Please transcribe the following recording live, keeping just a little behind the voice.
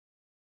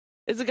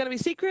Is it going to be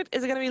Secret?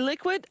 Is it going to be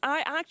Liquid?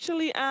 I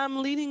actually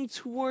am leaning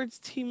towards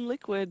Team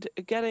Liquid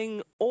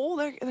getting all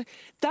their...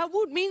 That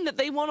would mean that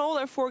they won all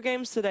their 4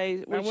 games today.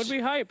 Which that would be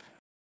hype.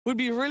 Would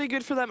be really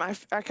good for them.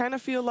 I kind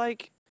of feel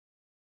like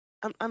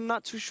I'm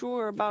not too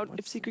sure about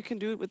if Secret can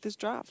do it with this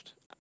draft.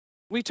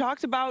 We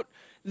talked about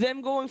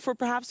them going for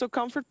perhaps some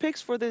comfort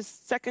picks for this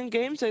second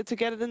game to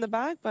get it in the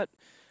bag, but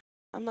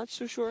I'm not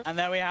so sure. And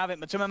there we have it.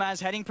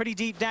 Matumbaman's heading pretty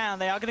deep down.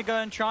 They are going to go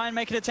and try and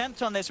make an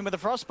attempt on this. And with a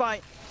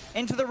frostbite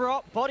into the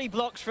rock, body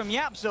blocks from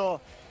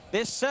YapzOr,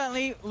 this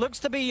certainly looks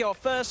to be your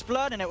first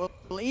blood, and it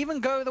will even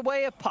go the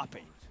way of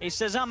Puppey. He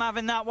says, I'm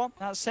having that one.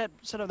 That's set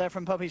up there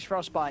from Puppey's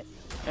frostbite.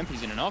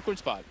 MP's in an awkward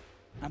spot.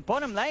 And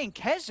bottom lane,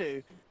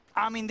 KheZu.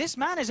 I mean, this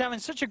man is having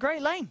such a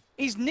great lane.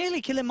 He's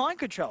nearly killing mind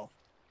control.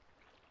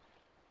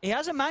 He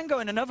has a Mango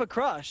and another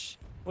Crush.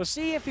 We'll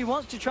see if he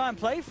wants to try and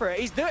play for it.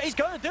 He's going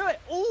to do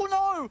it. Oh,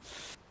 no.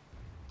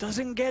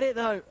 Doesn't get it,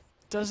 though.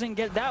 Doesn't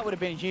get... That would have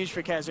been huge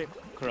for KheZu.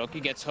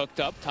 KuroKy gets hooked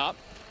up top.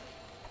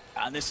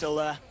 And this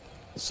will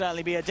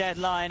certainly be a dead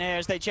line here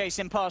as they chase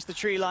him past the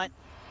tree line.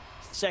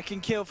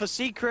 Second kill for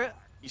Secret.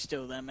 He's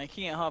still there,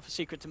 making it hard for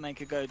Secret to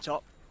make a go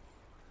top.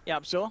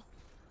 YapzOr.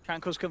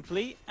 Tranquil's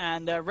complete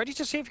and ready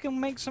to see if he can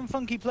make some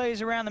funky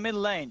plays around the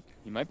middle lane.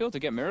 You might be able to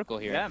get Miracle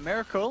here. Yeah,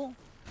 Miracle.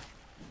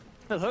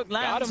 The hook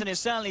lands, and it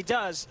certainly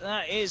does.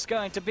 That is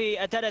going to be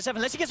a dead S7,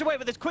 unless he gets away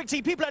with this quick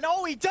TP plan.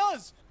 Oh, he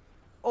does!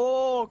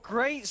 Oh,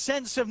 great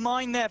sense of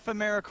mind there for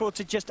Miracle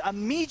to just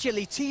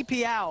immediately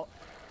TP out.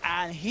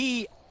 And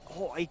he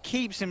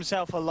keeps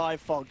himself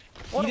alive, Fogged.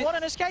 What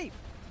an escape!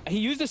 He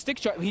used the stick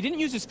shot. He didn't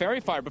use his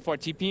Fairy Fire before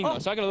TPing, though,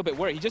 so I got a little bit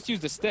worried. He just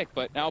used the stick,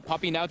 but now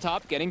Puppey now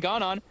top, getting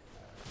gone on.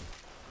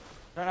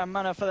 Don't have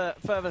mana for the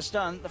further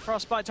stun. The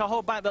Frostbite to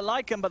hold back the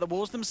Lycan, but the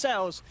walls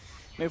themselves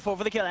move forward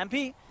for the kill.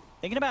 MP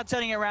thinking about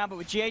turning it around, but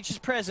with GH's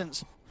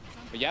presence.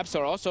 But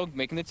YapzOr also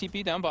making the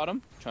TP down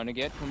bottom, trying to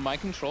get from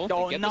mind control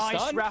Oh, to get nice the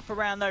stun. wrap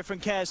around though from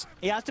Kez.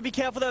 He has to be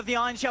careful though of the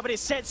Iron Shot, but it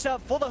sets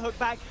up for the hook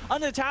back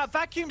under the tower.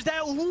 Vacuums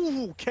there.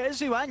 Ooh,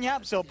 KheZu and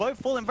YapzOr both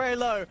falling very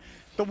low.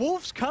 The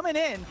Wolves coming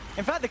in.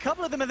 In fact, a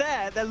couple of them are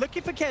there. They're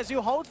looking for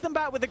KheZu, holds them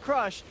back with the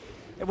Crush.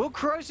 It will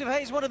Corrosive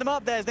Haze one of them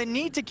up there. They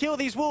need to kill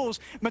these Wolves.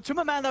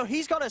 Matumbaman, though,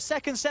 he's got a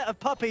second set of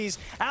Puppies.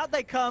 Out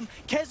they come.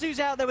 KheZu's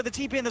out there with the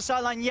TP in the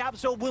sideline.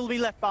 YapzOr will be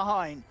left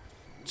behind.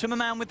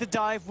 Matumbaman with the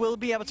dive will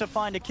be able to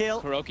find a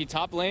kill. KuroKy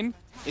top lane.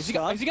 Is he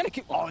going to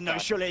kill? Oh, no,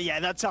 surely, yeah,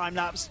 that time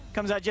lapse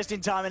comes out just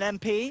in time, and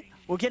MP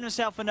will get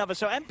himself another.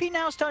 So MP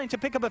now starting to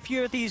pick up a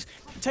few of these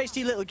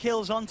tasty little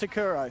kills onto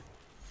Kuro.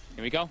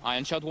 Here we go.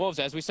 Iron Shelled Wolves,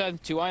 as we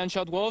said. 2 Iron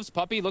Shelled Wolves.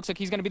 Puppey looks like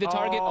he's going to be the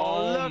target.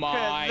 Oh, look my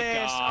at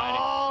this. God.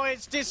 Oh,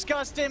 it's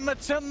disgusting.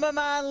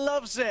 Matumbaman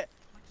loves it.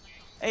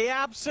 He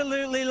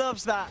absolutely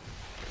loves that.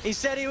 He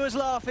said he was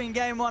laughing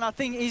game one. I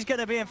think he's going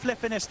to be in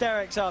flipping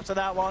hysterics after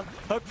that one.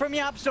 Hook from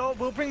YapzOr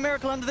will bring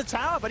Miracle under the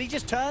tower, but he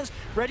just turns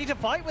ready to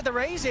fight with the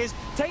raises.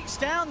 Takes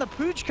down the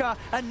Puchka,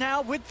 and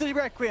now with the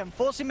Requiem,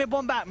 forcing mid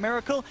one back.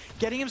 Miracle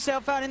getting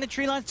himself out in the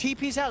tree lines.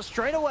 TP's out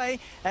straight away.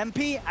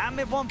 MP and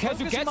mid one.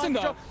 KheZu gets him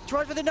though.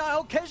 Tries with the night.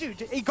 Oh,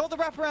 KheZu, he got the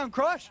wraparound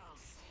crush.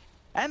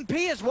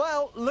 MP as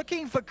well,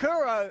 looking for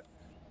Kuro.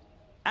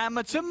 And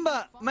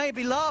Matumba may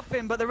be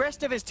laughing, but the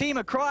rest of his team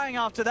are crying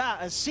after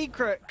that as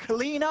Secret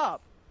clean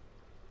up.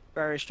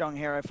 Very strong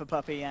hero for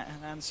Puppey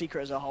and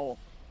Secret as a whole.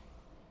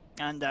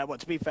 And well,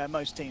 to be fair,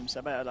 most teams,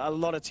 a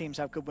lot of teams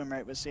have good win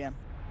rate with CM.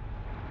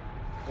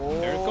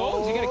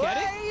 Miracle, is he going to get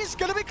it? He's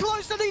going to be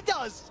close, and he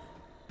does.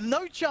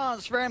 No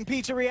chance for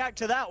MP to react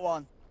to that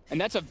one. And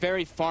that's a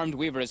very farmed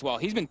Weaver as well.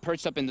 He's been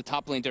perched up in the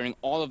top lane during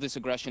all of this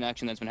aggression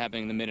action that's been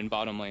happening in the mid and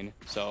bottom lane.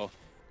 So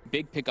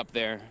big pickup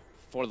there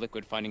for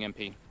Liquid finding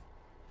MP.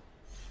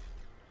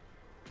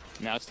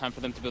 Now it's time for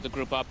them to build a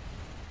group up.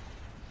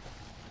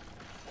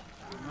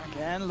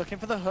 Again, looking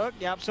for the hook.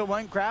 YapzOr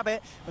won't grab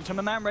it.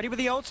 Matumbaman ready with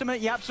the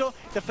ultimate. YapzOr,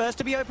 the first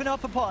to be opened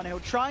up upon.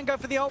 He'll try and go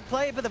for the ult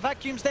play, but the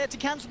vacuum's there to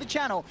cancel the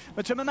channel.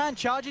 Matumbaman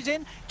charges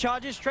in,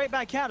 charges straight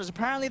back out, as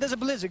apparently there's a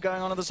blizzard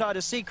going on the side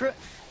of Secret,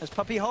 as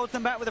Puppey holds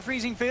them back with a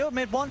freezing field.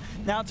 Mid one,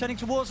 now turning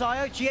towards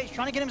IO. GH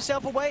trying to get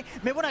himself away.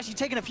 Mid one actually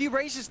taking a few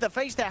races to the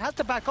face there, has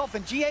to back off,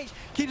 and GH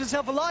keeps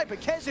himself alive,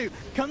 but KheZu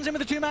comes in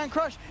with a two-man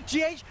crush.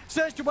 GH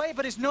surged away,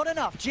 but it's not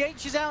enough.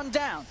 GH is out and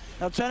down.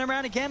 They'll turn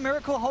around again.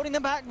 Miracle holding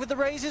them back with the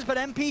raises, but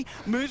MP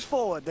moves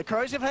forward. The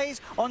Corrosive Haze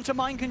onto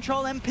mind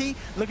control. MP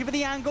looking for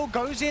the angle,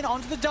 goes in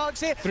onto the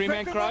darks here.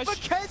 3-man crush. But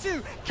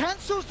KheZu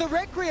cancels the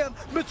Requiem.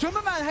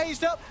 Matumbaman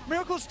hazed up.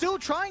 Miracle still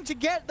trying to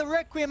get the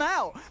Requiem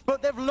out,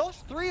 but they've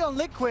lost 3 on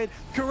Liquid.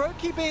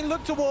 KuroKy being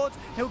looked towards.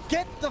 He'll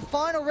get the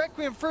final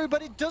Requiem through,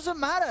 but it doesn't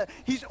matter.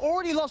 He's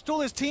already lost all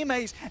his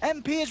teammates.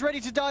 MP is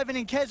ready to dive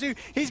in KheZu.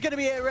 He's going to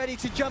be ready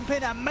to jump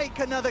in and make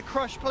another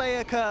crush play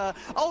occur.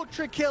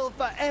 Ultra kill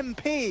for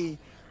MP.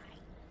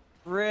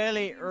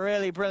 Really,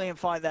 really brilliant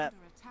fight there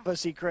for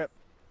Secret.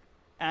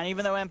 And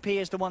even though MP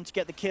is the one to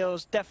get the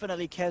kills,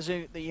 definitely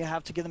KheZu that you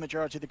have to give the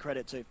majority of the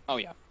credit to. Oh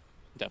yeah,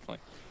 definitely.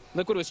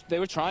 Liquid they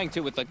were trying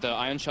to with like the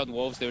Iron Shelled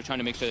Wolves. They were trying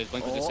to make sure that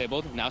Blink was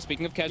disabled. Now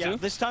speaking of KheZu. Yeah,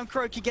 this time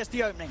KheZu gets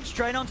the opening.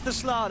 Straight onto the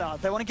Slardar.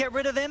 They want to get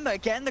rid of him, but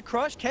again, the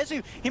crush.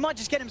 KheZu, he might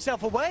just get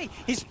himself away.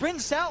 He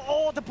sprints out.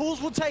 Oh, the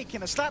Bulls will take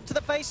him. A slap to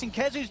the face and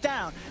KheZu's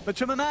down. But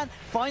Matumma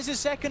finds his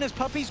second as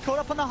Puppey's caught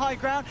up on the high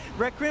ground.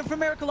 Requiem for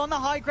Miracle on the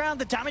high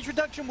ground. The damage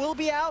reduction will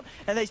be out,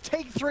 and they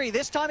take 3.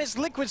 This time it's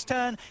Liquid's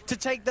turn to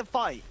take the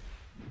fight.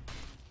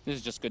 This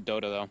is just good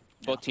Dota though.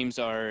 Both teams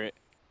are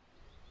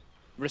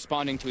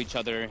responding to each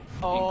other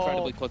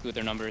incredibly quickly with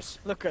their numbers.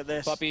 Look at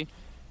this. Puppey.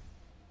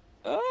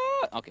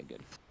 Okay,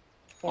 good.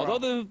 Although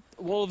the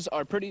Wolves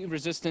are pretty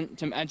resistant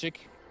to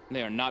magic,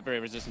 they are not very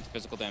resistant to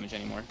physical damage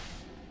anymore.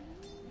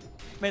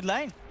 Mid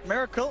lane,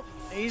 Miracle,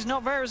 he's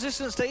not very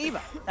resistant to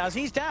either, as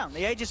he's down.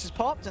 The Aegis is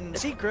popped, and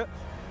Secret,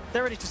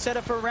 they're ready to set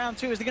up for round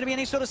 2. Is there going to be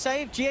any sort of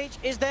save? GH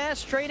is there,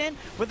 straight in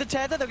with the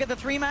tether. They'll get the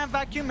 3-man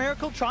vacuum.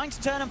 Miracle trying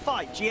to turn and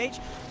fight. GH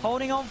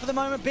holding on for the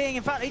moment being.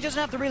 In fact, he doesn't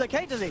have to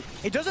relocate, does he?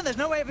 He doesn't. There's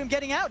no way of him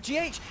getting out.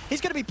 GH, he's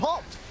going to be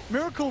popped.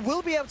 Miracle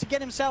will be able to get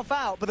himself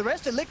out, but the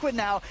rest of Liquid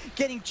now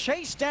getting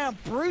chased down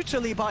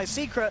brutally by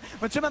Secret.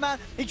 Matumma,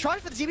 he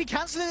tries for the TP,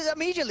 cancels it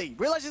immediately.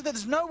 Realizes that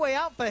there's no way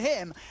out for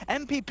him.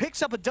 MP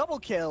picks up a double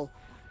kill.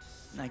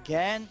 And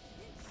again,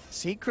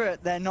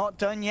 Secret, they're not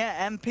done yet.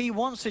 MP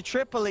wants a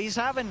triple. He's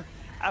having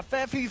a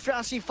fair few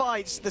fussy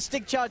fights. The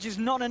stick charge is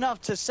not enough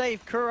to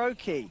save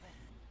KheZu.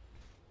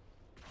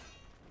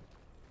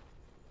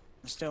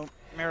 Still,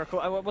 Miracle.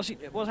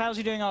 How's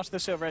he doing after the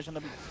Silver Edge on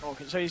the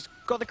Orchid? So he's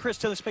got the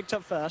Crystal, he's picked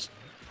up first.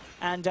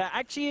 And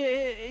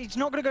actually, he's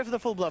not going to go for the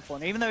full blood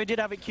form, even though he did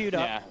have it queued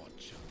up. Yeah.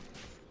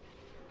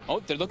 Oh,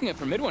 they're looking at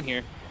for mid one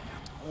here.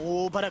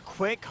 Oh, but a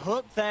quick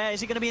hook there.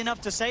 Is it going to be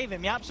enough to save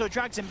him? YapzOr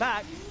drags him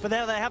back, but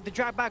there they have the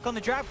drag back on the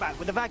drag back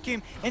with the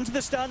vacuum into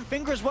the stun.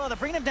 Finger as well. They're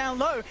bringing him down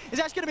low. Is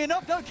that going to be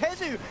enough? No,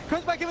 KheZu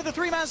comes back in with the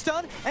 3-man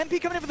stun. MP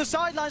coming in for the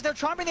sidelines. They'll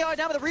try and bring the eye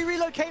down, but the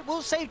relocate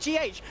will save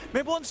GH.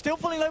 Mid one still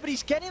falling low, but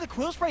he's getting the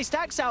Quill Spray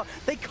stacks out.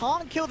 They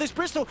can't kill this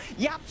Bristol.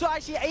 YapzOr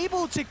actually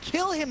able to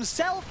kill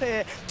himself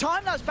here.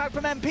 Time lapse back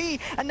from MP,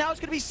 and now it's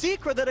going to be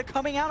Secret that are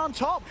coming out on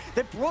top.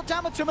 They've brought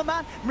down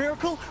Matumma.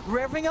 Miracle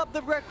revving up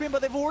the Requiem,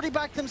 but they've already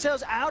backed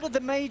themselves out of the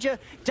major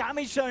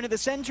damage zone at the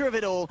center of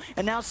it all,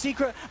 and now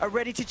Secret are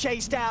ready to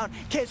chase down.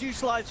 KheZu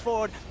slides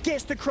forward,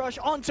 gets the crush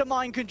onto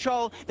mind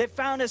control. They've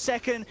found a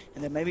second,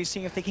 and they're maybe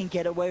seeing if they can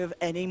get away with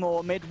any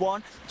more. Mid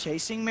one,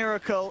 chasing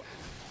Miracle.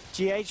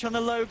 GH on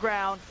the low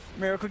ground.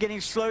 Miracle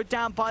getting slowed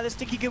down by the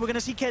sticky goo. We're going to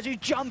see KheZu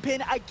jump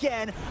in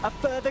again. A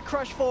further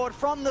crush forward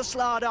from the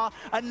Slardar.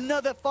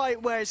 Another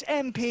fight where it's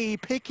MP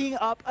picking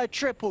up a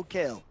triple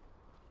kill.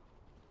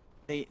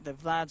 The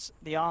Vlad's,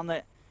 the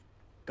Armlet,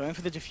 going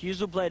for the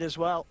Diffusal Blade as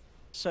well.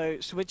 So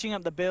switching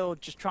up the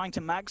build, just trying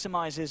to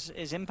maximize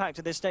his impact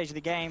at this stage of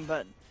the game,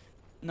 but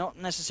not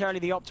necessarily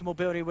the optimal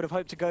build he would have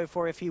hoped to go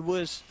for if he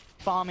was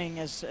farming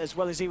as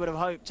well as he would have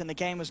hoped and the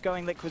game was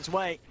going Liquid's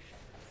way.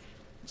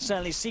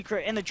 Certainly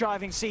Secret in the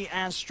driving seat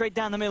and straight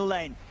down the middle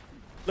lane.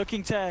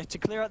 Looking to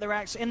clear out the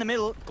racks in the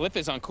middle. Glyph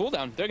is on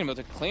cooldown. They're going to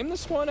be able to claim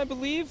this one, I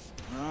believe.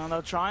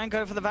 They'll try and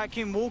go for the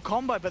vacuum wall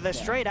combo, but they're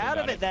straight out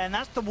of it there, and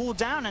that's the wall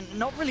down, and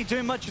not really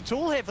doing much at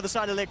all here for the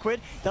side of Liquid.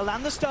 They'll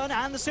land the stun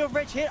and the Silver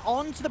Edge hit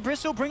onto the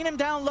Bristle, bringing him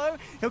down low.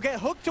 He'll get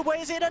hooked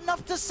away. Is it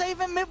enough to save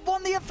him? Mid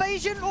one, the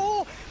evasion.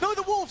 Oh, no,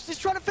 the Wolves is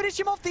trying to finish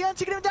him off. The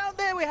anti get him down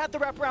there. We had the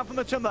wraparound from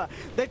Matumma.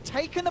 They've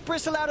taken the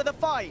Bristle out of the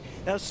fight.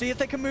 They'll see if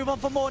they can move on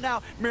for more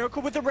now.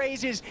 Miracle with the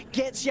raises,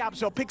 gets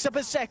YapzOr, picks up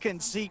a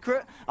second.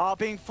 Secret are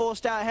being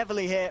forced out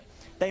heavily here.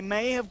 They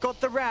may have got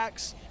the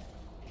racks.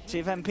 See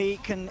if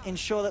MP can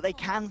ensure that they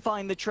can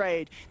find the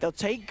trade. They'll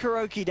take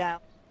KheZu down.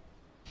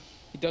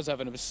 He does have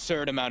an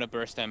absurd amount of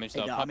burst damage,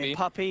 though. I mean,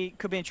 Puppey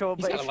could be in trouble.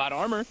 He's got a lot of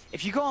armor.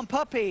 If you go on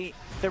Puppey,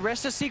 the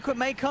rest of Secret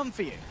may come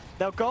for you.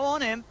 They'll go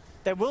on him.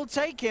 They will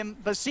take him,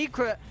 but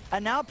Secret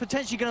are now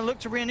potentially going to look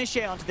to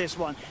reinitiate onto this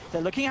one.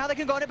 They're looking how they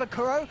can go on it, but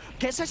KheZu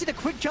gets actually the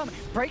quick jump,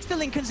 breaks the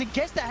Lincolns and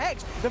gets the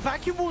Hex. The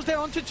vacuum wall's there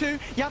onto 2.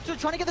 YapzOr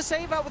trying to get the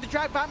save out with the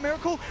drag back.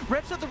 Miracle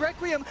reps up the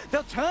Requiem.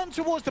 They'll turn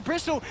towards the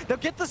Bristle. They'll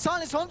get the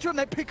silence onto him.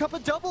 They pick up a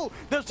double.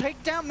 They'll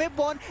take down mid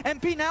one.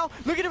 MP now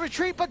looking to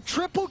retreat, but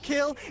triple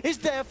kill is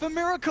there for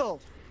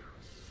Miracle.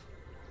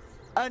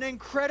 An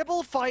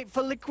incredible fight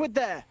for Liquid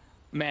there.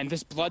 Man,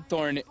 this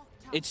Bloodthorn,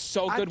 it's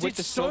so good with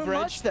the Silver Edge.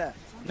 Much there.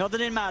 Not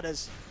that it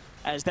matters,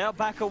 as they'll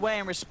back away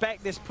and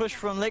respect this push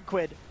from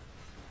Liquid.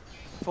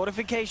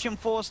 Fortification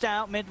forced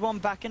out, mid one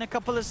back in a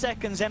couple of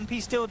seconds.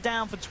 MP still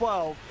down for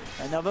 12.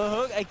 Another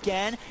hook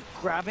again,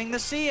 grabbing the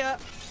Seer.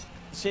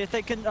 See if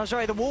they can, oh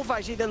sorry, the Wolf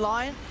actually, the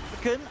Lion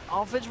can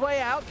off his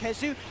way out.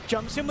 KheZu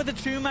jumps in with a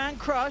 2-man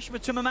crush,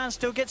 but Matumma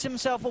still gets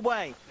himself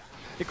away.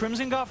 The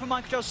Crimson Guard from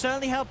Microsoft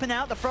certainly helping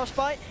out. The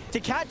Frostbite to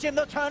catch him.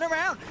 They'll turn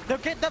around. They'll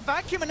get the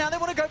vacuum, and now they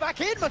want to go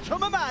back in.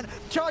 Matuma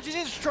charges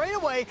in straight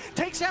away,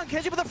 takes down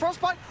KheZu with a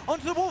frostbite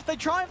onto the wolf. They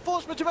try and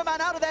force Matuma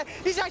out of there.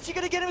 He's actually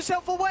going to get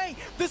himself away.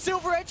 The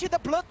Silver Edge hit the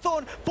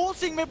Bloodthorn,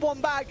 forcing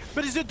mid-1 back,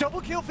 but it's a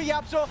double kill for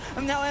YapzOr,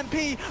 and now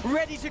MP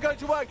ready to go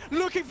to work,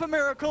 looking for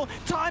Miracle.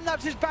 Time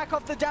lapses back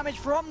off the damage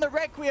from the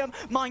Requiem.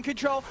 Mind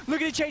control,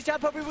 looking to chase down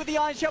Puppey with the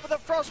Iron Shot, but the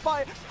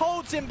frostbite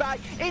holds him back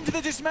into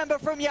the dismember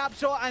from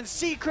YapzOr, and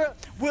Secret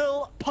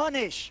will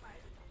punish.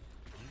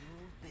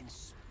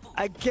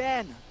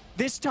 Again,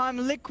 this time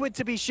Liquid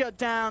to be shut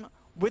down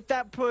with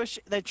that push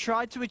they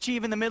tried to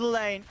achieve in the middle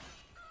lane.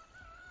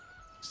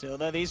 Still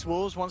though, these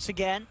wolves once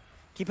again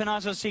keep an eye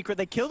on Secret.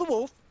 They kill the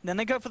wolf, then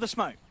they go for the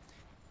smoke.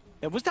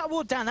 There was that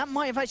wall down, that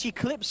might have actually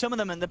clipped some of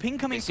them, and the ping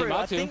coming through.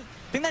 I think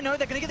they know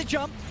they're going to get the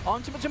jump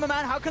onto Matuma.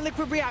 How can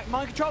Liquid react?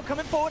 Mind control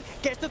coming forward,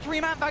 gets the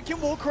 3-man vacuum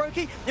wall.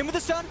 KheZu in with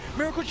the stun.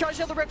 Miracle charges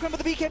out the Requiem, but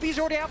the BKB is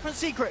already out from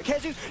Secret.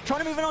 KheZu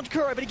trying to move it on to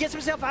Kuro, but he gets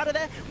himself out of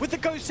there with the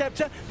Ghost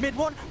Scepter.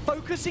 Mid-1,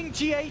 focusing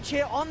GH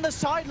here on the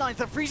sidelines.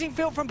 The freezing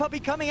field from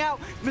Puppey coming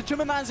out.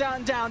 Matuma out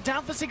and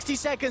down for 60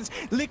 seconds.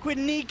 Liquid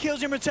need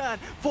kills in return.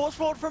 Force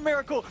forward from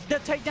Miracle. They'll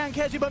take down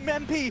KheZu, but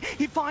MP,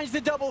 he finds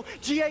the double.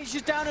 GH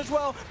is down as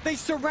well. They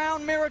surround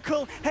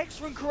Miracle. Hex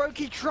from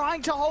KheZu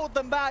trying to hold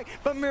them back,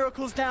 but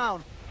Miracle's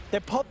down. They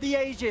pop the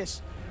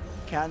Aegis.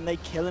 Can they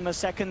kill him a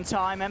second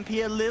time?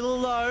 MP a little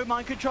low.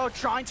 Mind control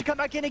trying to come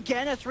back in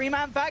again. A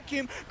 3-man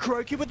vacuum.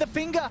 KheZu with the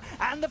finger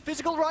and the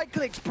physical right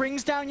clicks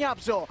brings down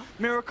YapzOr.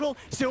 Miracle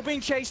still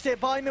being chased here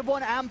by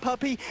mid-1 and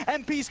Puppey.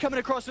 MP's coming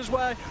across as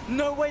well.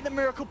 No way that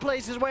Miracle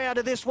plays his way out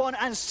of this one,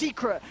 and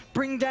Secret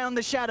bring down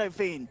the Shadow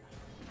Fiend.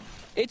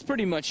 It's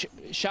pretty much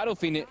Shadow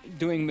Fiend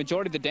doing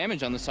majority of the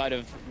damage on the side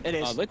of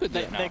Liquid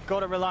there now. They've got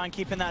to rely on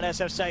keeping that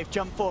SF safe.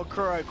 Jump forward,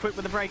 Kuro, quick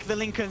with the break of the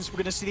Lincolns. We're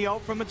going to see the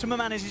ult from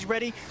Matuma as he's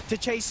ready to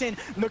chase in.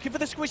 Looking for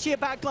the squishier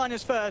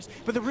backliners first,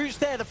 but the root's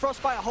there. The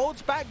Frostbite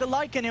holds back the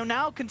Lycan. He'll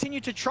now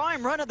continue to try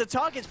and run at the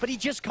targets, but he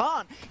just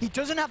can't. He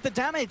doesn't have the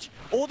damage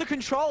or the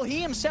control. He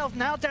himself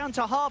now down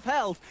to half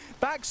health.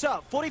 Backs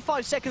up,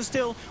 45 seconds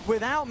still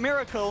without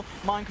Miracle.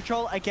 Mind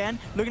control again,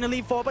 looking to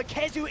lead forward, but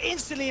KheZu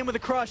instantly in with a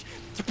crush.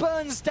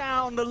 Burns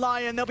down the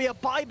Lion. There'll be a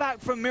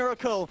buyback from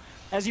Miracle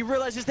as he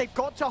realizes they've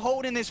got to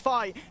hold in this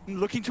fight.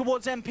 Looking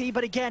towards MP,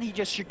 but again, he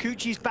just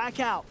Shikuchi's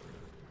back out.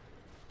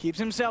 Keeps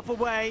himself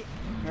away.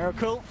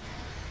 Miracle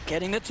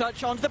getting the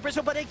touch onto the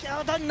bristle, but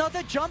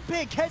another jump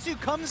pick.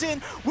 KheZu comes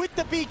in with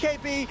the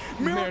BKB.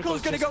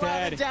 Miracle's going to go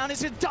out and down.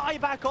 It's a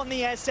dieback on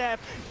the SF.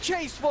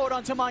 Chase forward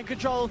onto Mind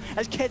Control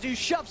as KheZu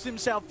shoves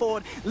himself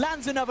forward.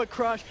 Lands another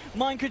crush.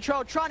 Mind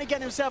Control trying to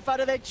get himself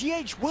out of there.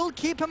 GH will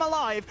keep him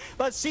alive,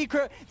 but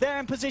Secret, they're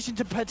in position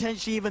to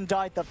potentially even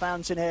die at the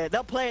fountain here.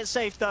 They'll play it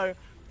safe though.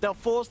 They'll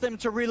force them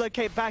to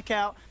relocate back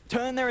out,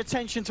 turn their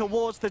attention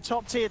towards the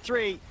top tier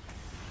 3.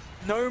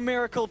 No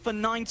Miracle for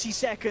 90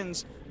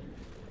 seconds.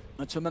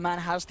 Matuma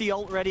has the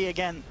ult ready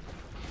again.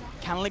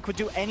 Can Liquid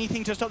do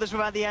anything to stop this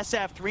without the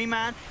SF?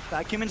 3-man,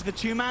 vacuum into the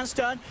 2-man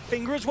stun.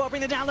 Finger as well,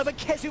 bring the down low, but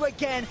KheZu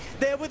again,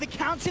 there with the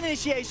counter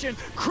initiation.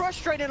 Crush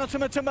straight in onto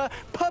Matuma.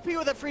 Puppey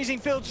with a freezing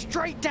field,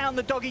 straight down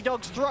the doggy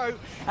dog's throat.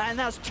 And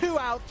that's 2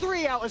 out,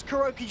 3 out as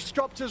KheZu's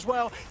dropped as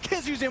well.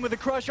 KheZu's in with a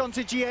crush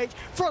onto GH.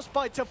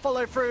 Frostbite to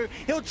follow through.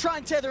 He'll try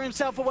and tether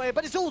himself away,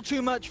 but it's all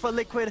too much for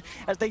Liquid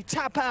as they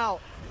tap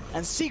out.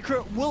 And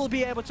Secret will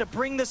be able to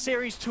bring the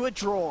series to a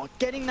draw,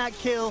 getting that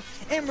kill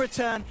in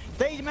return.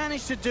 They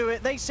managed to do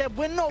it. They said,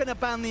 we're not going to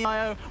ban the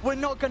IO, we're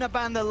not going to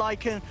ban the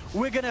Lycan,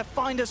 we're going to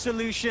find a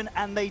solution,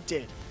 and they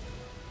did.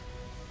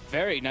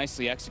 Very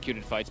nicely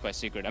executed fights by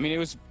Secret. I mean, it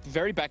was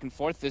very back and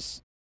forth.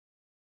 This